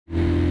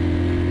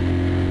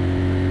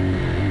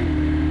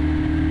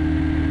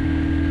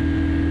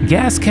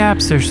gas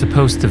caps are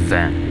supposed to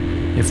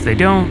vent. If they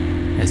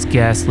don't, as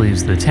gas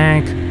leaves the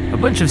tank, a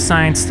bunch of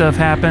science stuff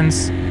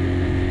happens.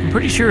 I'm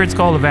pretty sure it's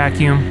called a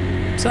vacuum.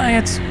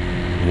 Science?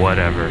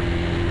 Whatever.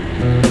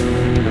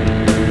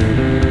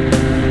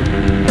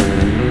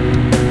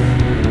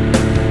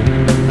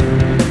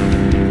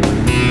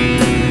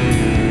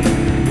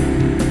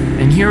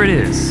 And here it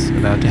is,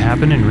 about to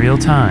happen in real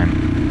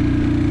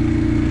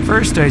time.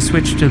 First, I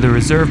switch to the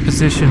reserve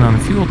position on the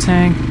fuel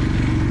tank,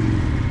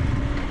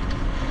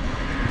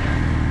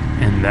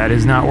 and that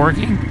is not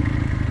working.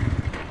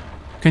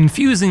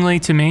 Confusingly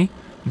to me,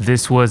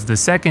 this was the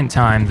second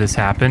time this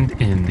happened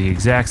in the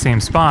exact same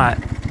spot.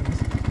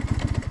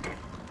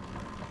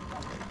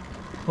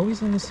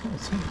 Always on this hill,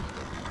 too.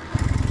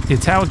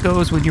 It's how it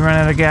goes when you run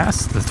out of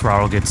gas. The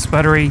throttle gets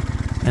sputtery,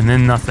 and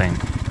then nothing.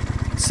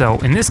 So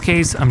in this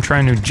case, I'm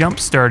trying to jump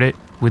start it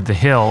with the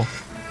hill.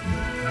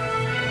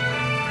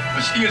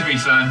 Excuse me,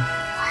 son.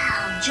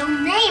 Wow, Joe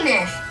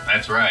Namath.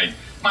 That's right.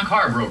 My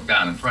car broke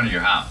down in front of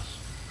your house.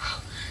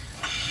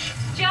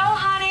 Joe,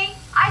 honey,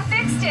 I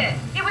fixed it.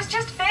 It was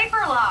just vapor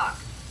lock.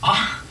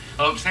 Oh,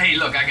 oops, hey,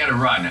 look, I gotta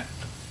run.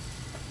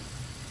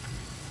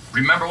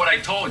 Remember what I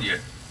told you?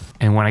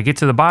 And when I get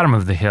to the bottom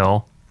of the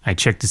hill, I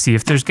check to see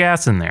if there's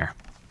gas in there.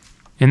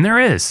 And there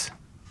is.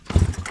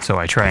 So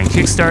I try and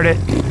kickstart it,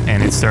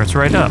 and it starts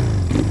right up.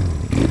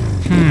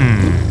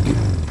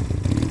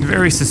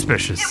 Very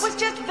suspicious. It was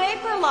just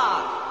vapor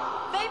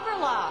lock. Vapor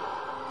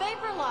lock.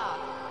 Vapor lock.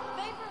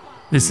 Vapor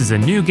lock. This is a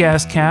new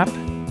gas cap,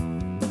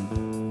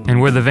 and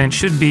where the vent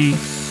should be,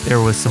 there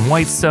was some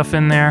white stuff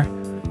in there,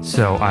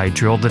 so I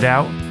drilled it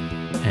out,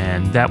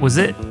 and that was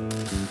it.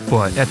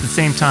 But at the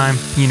same time,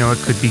 you know, it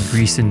could be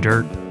grease and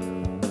dirt.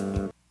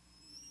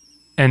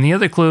 And the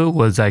other clue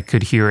was I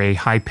could hear a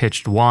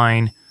high-pitched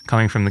whine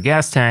coming from the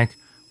gas tank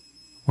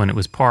when it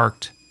was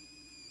parked,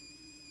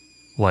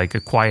 like a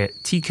quiet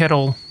tea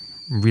kettle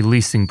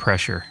releasing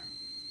pressure.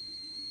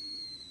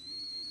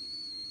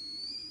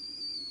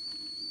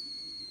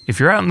 If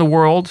you're out in the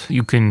world,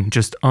 you can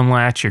just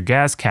unlatch your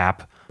gas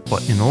cap,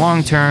 but in the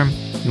long term,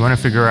 you want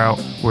to figure out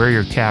where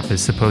your cap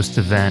is supposed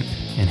to vent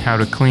and how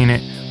to clean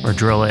it or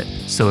drill it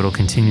so it'll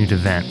continue to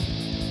vent.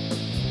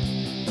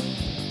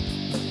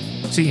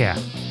 So yeah,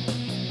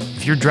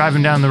 if you're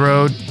driving down the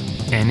road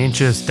and it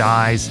just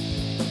dies,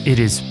 it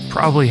is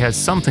probably has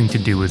something to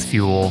do with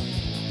fuel.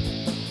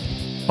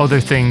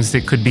 Other things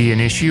that could be an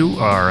issue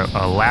are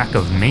a lack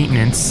of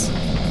maintenance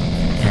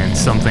and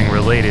something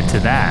related to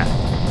that.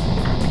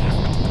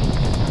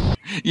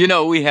 You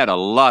know, we had a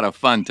lot of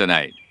fun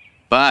tonight,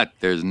 but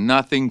there's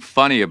nothing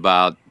funny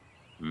about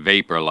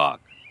vapor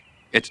lock.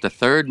 It's the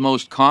third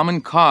most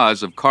common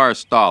cause of car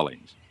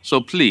stallings.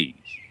 So please,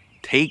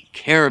 take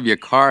care of your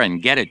car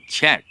and get it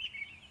checked.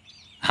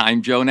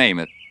 I'm Joe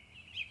Namath.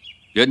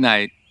 Good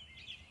night.